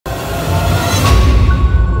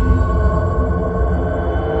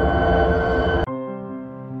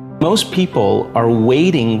Most people are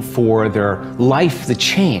waiting for their life to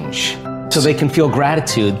change so they can feel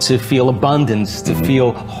gratitude, to feel abundance, to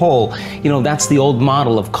feel whole. You know, that's the old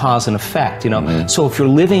model of cause and effect, you know. So if you're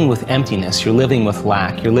living with emptiness, you're living with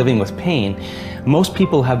lack, you're living with pain, most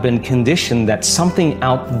people have been conditioned that something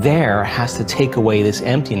out there has to take away this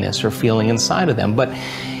emptiness or feeling inside of them. But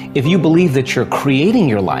if you believe that you're creating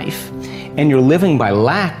your life and you're living by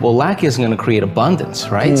lack, well, lack isn't going to create abundance,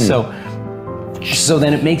 right? So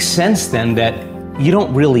then it makes sense then that you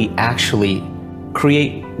don't really actually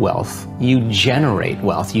create wealth, you generate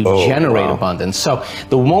wealth, you generate abundance. So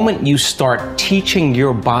the moment you start teaching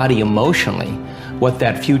your body emotionally what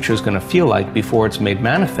that future is going to feel like before it's made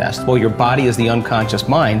manifest, well, your body, as the unconscious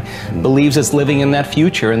mind, believes it's living in that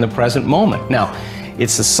future in the present moment. Now,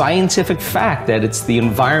 it's a scientific fact that it's the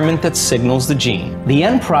environment that signals the gene. The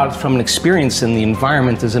end product from an experience in the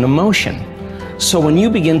environment is an emotion. So when you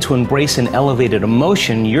begin to embrace an elevated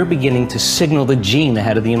emotion, you're beginning to signal the gene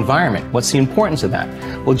ahead of the environment. What's the importance of that?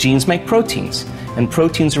 Well, genes make proteins, and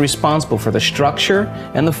proteins are responsible for the structure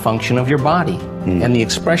and the function of your body. And the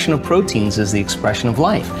expression of proteins is the expression of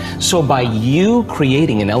life. So by you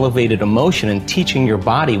creating an elevated emotion and teaching your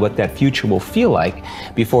body what that future will feel like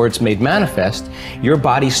before it's made manifest, your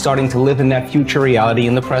body's starting to live in that future reality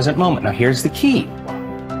in the present moment. Now here's the key.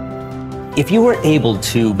 If you were able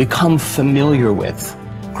to become familiar with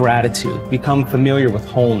gratitude, become familiar with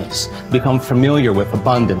wholeness, become familiar with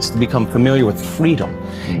abundance, become familiar with freedom,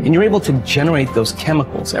 and you're able to generate those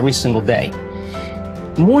chemicals every single day,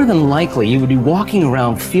 more than likely you would be walking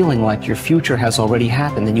around feeling like your future has already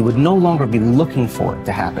happened, and you would no longer be looking for it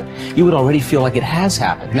to happen. You would already feel like it has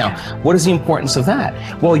happened. Now, what is the importance of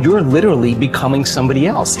that? Well, you're literally becoming somebody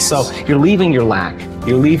else. So you're leaving your lack,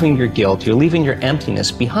 you're leaving your guilt, you're leaving your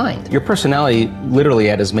emptiness behind. Your personality, literally,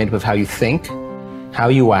 Ed, is made up of how you think, how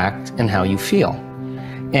you act, and how you feel.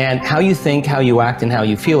 And how you think, how you act, and how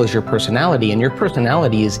you feel is your personality, and your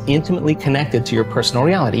personality is intimately connected to your personal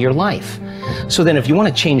reality, your life. So then if you want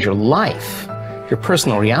to change your life, your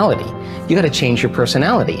personal reality, you got to change your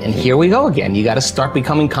personality. And here we go again. You got to start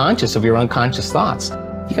becoming conscious of your unconscious thoughts.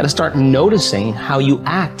 You got to start noticing how you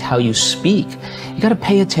act, how you speak. You got to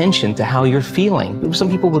pay attention to how you're feeling. Some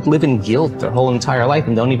people would live in guilt their whole entire life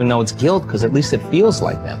and don't even know it's guilt because at least it feels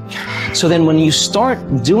like them. So then when you start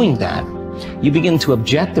doing that, you begin to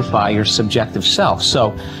objectify your subjective self.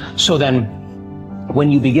 So then when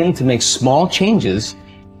you begin to make small changes,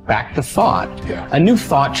 back to thought, a new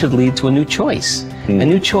thought should lead to a new choice. A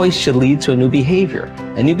new choice should lead to a new behavior.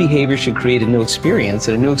 A new behavior should create a new experience,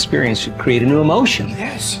 and a new experience should create a new emotion.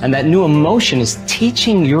 And that new emotion is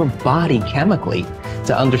teaching your body chemically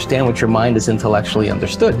to understand what your mind has intellectually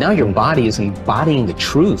understood. Now your body is embodying the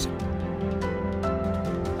truth.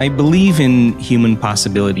 I believe in human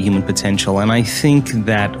possibility, human potential, and I think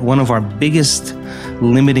that one of our biggest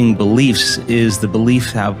limiting beliefs is the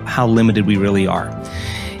belief of how limited we really are.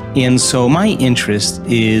 And so my interest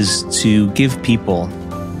is to give people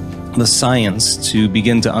the science to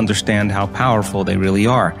begin to understand how powerful they really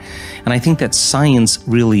are. And I think that science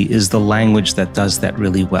really is the language that does that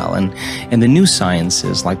really well. And the new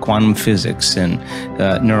sciences like quantum physics and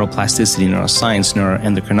neuroplasticity, neuroscience,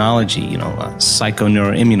 neuroendocrinology,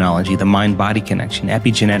 psychoneuroimmunology, the mind-body connection,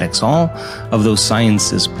 epigenetics, all of those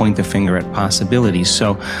sciences point the finger at possibilities.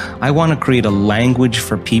 So I want to create a language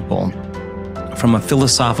for people from a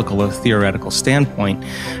philosophical or theoretical standpoint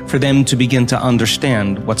for them to begin to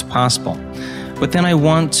understand what's possible. But then I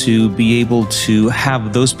want to be able to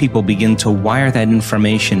have those people begin to wire that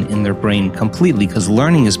information in their brain completely, because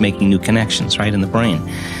learning is making new connections, right, in the brain.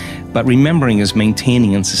 But remembering is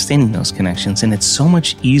maintaining and sustaining those connections. And it's so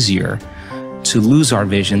much easier to lose our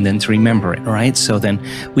vision than to remember it, right? So then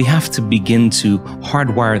we have to begin to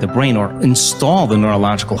hardwire the brain or install the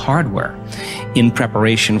neurological hardware in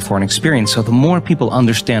preparation for an experience. So the more people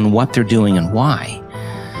understand what they're doing and why,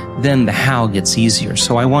 then the how gets easier.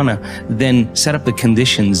 So I want to then set up the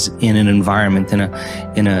conditions in an environment, in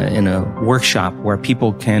a workshop where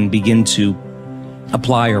people can begin to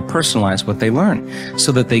apply or personalize what they learn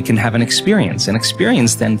so that they can have an experience. An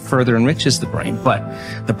experience then further enriches the brain. But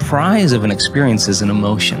the prize of an experience is an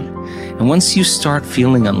emotion. And once you start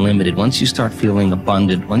feeling unlimited, once you start feeling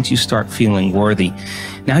abundant, once you start feeling worthy,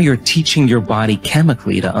 now you're teaching your body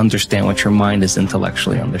chemically to understand what your mind has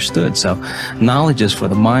intellectually understood. So knowledge is for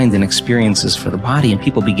the mind and experience is for the body, and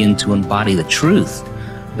people begin to embody the truth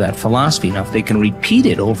of that philosophy. Now, if they can repeat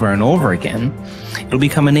it over and over again, it'll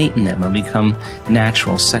become innate in them. It'll become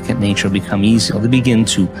natural, second nature. It'll become easy. They'll begin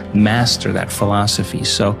to master that philosophy.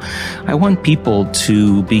 So I want people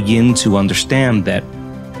to begin to understand that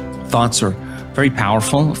thoughts are very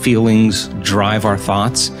powerful. Feelings drive our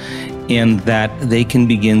thoughts, and that they can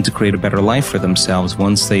begin to create a better life for themselves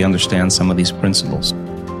once they understand some of these principles.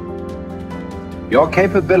 Your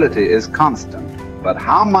capability is constant, but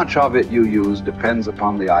how much of it you use depends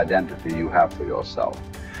upon the identity you have for yourself.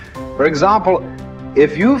 For example,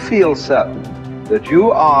 if you feel certain that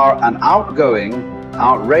you are an outgoing,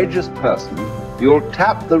 outrageous person, you'll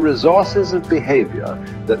tap the resources of behavior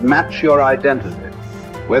that match your identity.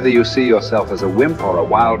 Whether you see yourself as a wimp or a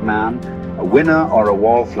wild man, a winner or a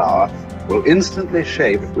wallflower, will instantly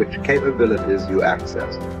shape which capabilities you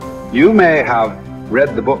access. You may have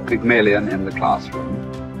read the book Pygmalion in the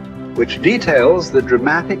classroom, which details the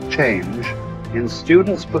dramatic change in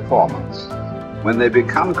students' performance when they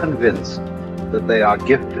become convinced that they are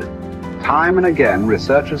gifted. Time and again,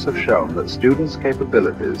 researchers have shown that students'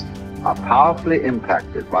 capabilities are powerfully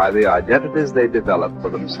impacted by the identities they develop for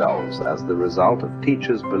themselves as the result of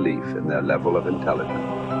teachers' belief in their level of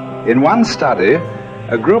intelligence. In one study,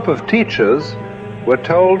 a group of teachers were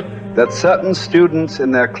told that certain students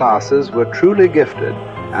in their classes were truly gifted,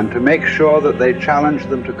 and to make sure that they challenged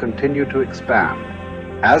them to continue to expand.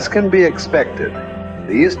 As can be expected,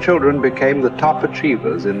 these children became the top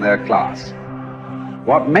achievers in their class.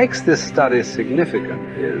 What makes this study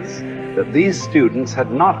significant is that these students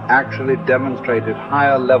had not actually demonstrated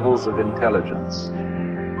higher levels of intelligence,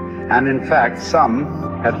 and in fact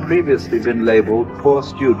some had previously been labeled poor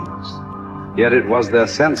students. Yet it was their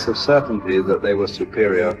sense of certainty that they were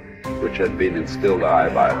superior which had been instilled by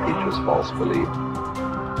a teacher's false belief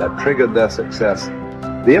that triggered their success.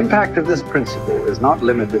 The impact of this principle is not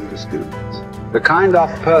limited to students. The kind of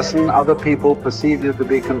person other people perceive you to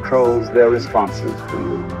be controls their responses to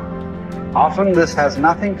you. Often this has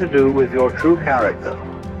nothing to do with your true character.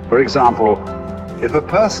 For example, if a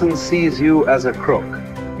person sees you as a crook,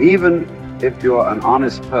 even if you're an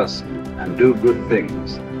honest person and do good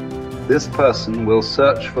things, this person will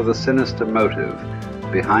search for the sinister motive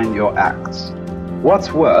behind your acts.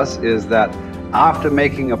 What's worse is that after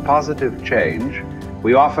making a positive change,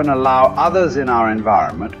 we often allow others in our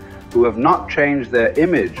environment who have not changed their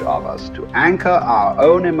image of us to anchor our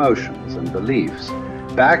own emotions and beliefs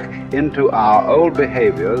back into our old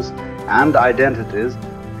behaviors and identities.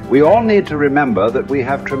 We all need to remember that we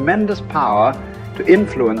have tremendous power to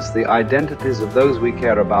influence the identities of those we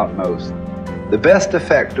care about most. The best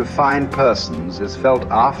effect of fine persons is felt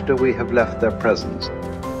after we have left their presence.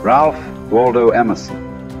 Ralph Waldo Emerson.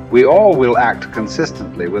 We all will act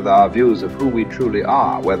consistently with our views of who we truly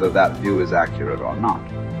are, whether that view is accurate or not.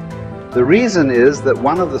 The reason is that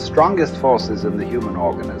one of the strongest forces in the human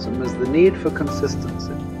organism is the need for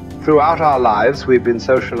consistency. Throughout our lives, we've been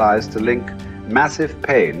socialized to link massive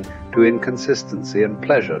pain to inconsistency and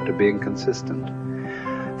pleasure to being consistent.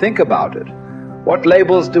 Think about it. What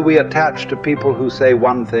labels do we attach to people who say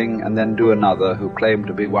one thing and then do another, who claim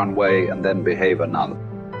to be one way and then behave another?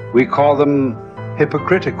 We call them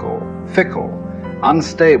hypocritical, fickle,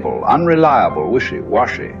 unstable, unreliable,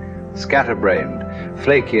 wishy-washy, scatterbrained,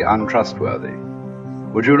 flaky, untrustworthy.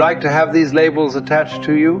 Would you like to have these labels attached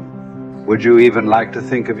to you? Would you even like to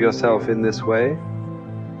think of yourself in this way?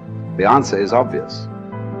 The answer is obvious.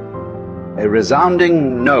 A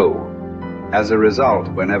resounding no as a result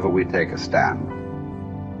whenever we take a stand,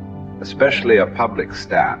 especially a public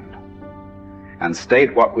stand, and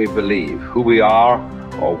state what we believe, who we are,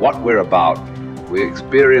 or what we're about. We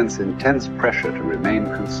experience intense pressure to remain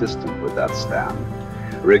consistent with that stand,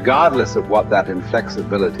 regardless of what that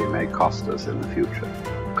inflexibility may cost us in the future.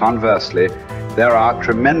 Conversely, there are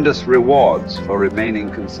tremendous rewards for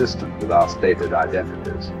remaining consistent with our stated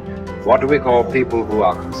identities. What do we call people who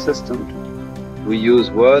are consistent? We use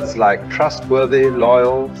words like trustworthy,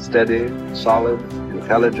 loyal, steady, solid,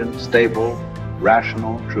 intelligent, stable,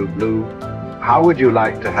 rational, true blue. How would you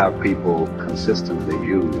like to have people consistently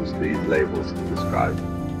use these labels to describe you?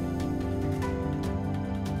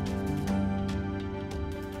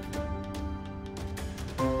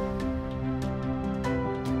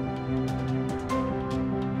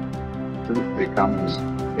 Becomes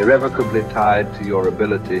irrevocably tied to your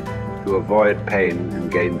ability to avoid pain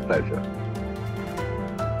and gain pleasure.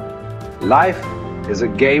 Life is a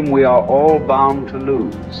game we are all bound to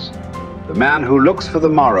lose. The man who looks for the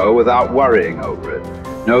morrow without worrying over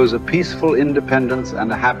it knows a peaceful independence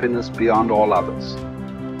and a happiness beyond all others.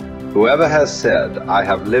 Whoever has said, "I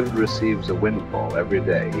have lived," receives a windfall every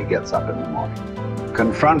day he gets up in the morning.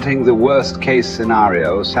 Confronting the worst-case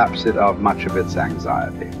scenario saps it of much of its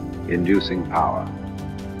anxiety, inducing power.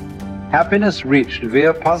 Happiness reached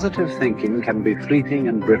via positive thinking can be fleeting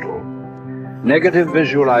and brittle. Negative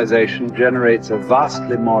visualization generates a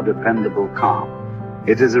vastly more dependable calm.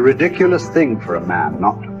 It is a ridiculous thing for a man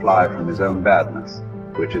not to fly from his own badness,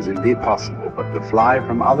 which is indeed possible, but to fly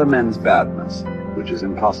from other men's badness, which is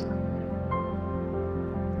impossible.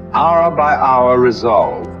 Hour by hour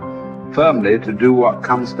resolve firmly to do what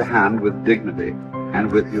comes to hand with dignity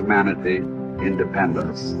and with humanity,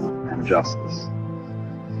 independence, and justice.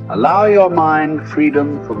 Allow your mind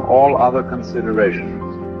freedom from all other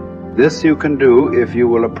considerations. This you can do if you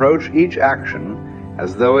will approach each action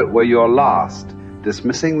as though it were your last,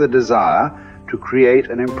 dismissing the desire to create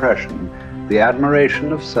an impression, the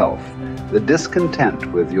admiration of self, the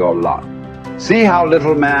discontent with your lot. See how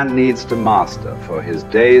little man needs to master for his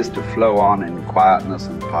days to flow on in quietness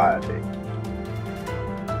and piety.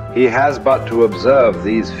 He has but to observe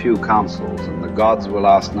these few counsels, and the gods will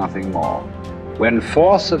ask nothing more. When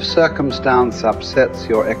force of circumstance upsets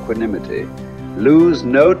your equanimity, lose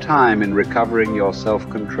no time in recovering your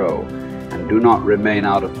self-control, and do not remain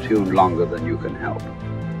out of tune longer than you can help.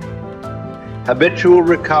 Habitual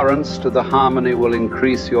recurrence to the harmony will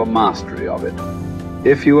increase your mastery of it.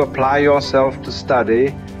 If you apply yourself to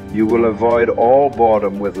study, you will avoid all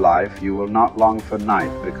boredom with life. You will not long for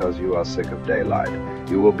night because you are sick of daylight.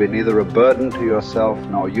 You will be neither a burden to yourself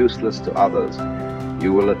nor useless to others.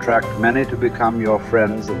 You will attract many to become your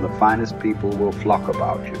friends, and the finest people will flock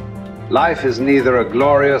about you. Life is neither a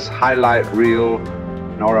glorious highlight reel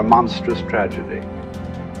nor a monstrous tragedy.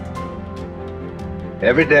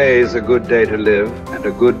 Every day is a good day to live and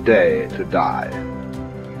a good day to die.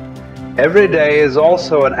 Every day is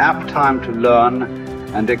also an apt time to learn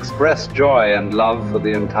and express joy and love for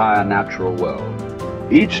the entire natural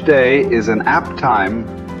world. Each day is an apt time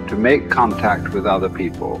to make contact with other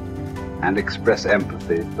people and express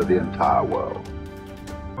empathy for the entire world.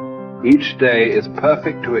 Each day is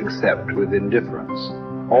perfect to accept with indifference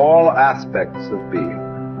all aspects of being.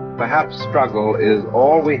 Perhaps struggle is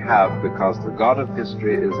all we have because the God of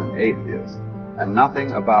history is an atheist and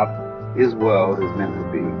nothing about his world is meant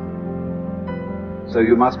to be. So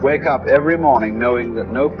you must wake up every morning knowing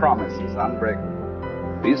that no promise is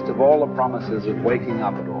unbreakable, least of all the promises of waking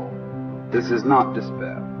up at all. This is not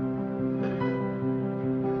despair.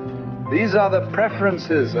 These are the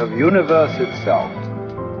preferences of universe itself.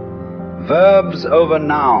 Verbs over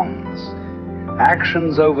nouns,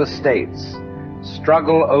 actions over states,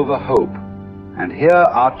 struggle over hope. And here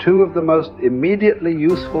are two of the most immediately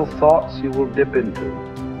useful thoughts you will dip into.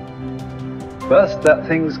 First, that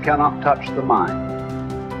things cannot touch the mind.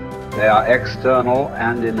 They are external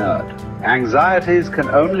and inert. Anxieties can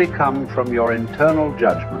only come from your internal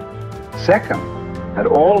judgment. Second, that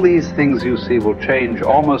all these things you see will change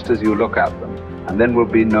almost as you look at them, and then will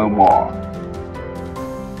be no more.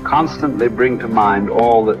 Constantly bring to mind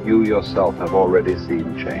all that you yourself have already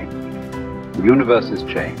seen change. The universe is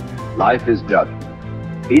changed. Life is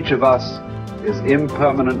judgment. Each of us is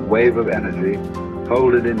impermanent wave of energy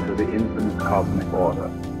folded into the infinite cosmic order.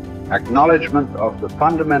 Acknowledgement of the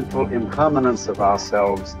fundamental impermanence of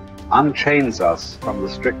ourselves unchains us from the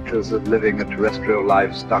strictures of living a terrestrial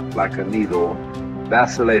life stuck like a needle,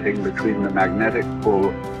 vacillating between the magnetic pull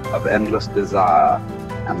of endless desire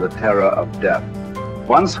and the terror of death.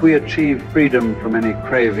 Once we achieve freedom from any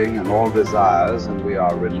craving and all desires, and we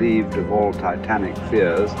are relieved of all titanic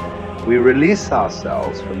fears, we release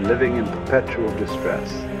ourselves from living in perpetual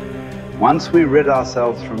distress. Once we rid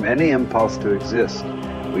ourselves from any impulse to exist,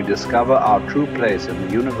 we discover our true place in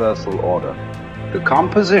the universal order. The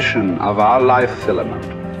composition of our life filament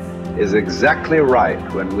is exactly right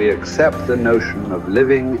when we accept the notion of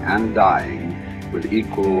living and dying with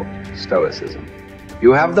equal stoicism.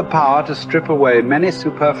 You have the power to strip away many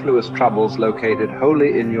superfluous troubles located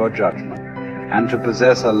wholly in your judgment, and to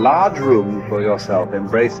possess a large room for yourself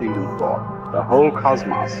embracing in thought the whole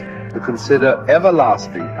cosmos, to consider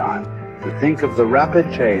everlasting time, to think of the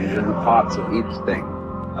rapid change in the parts of each thing,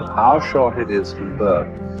 of how short it is from birth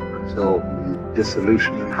until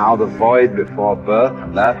dissolution, and how the void before birth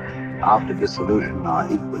and that after dissolution are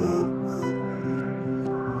equally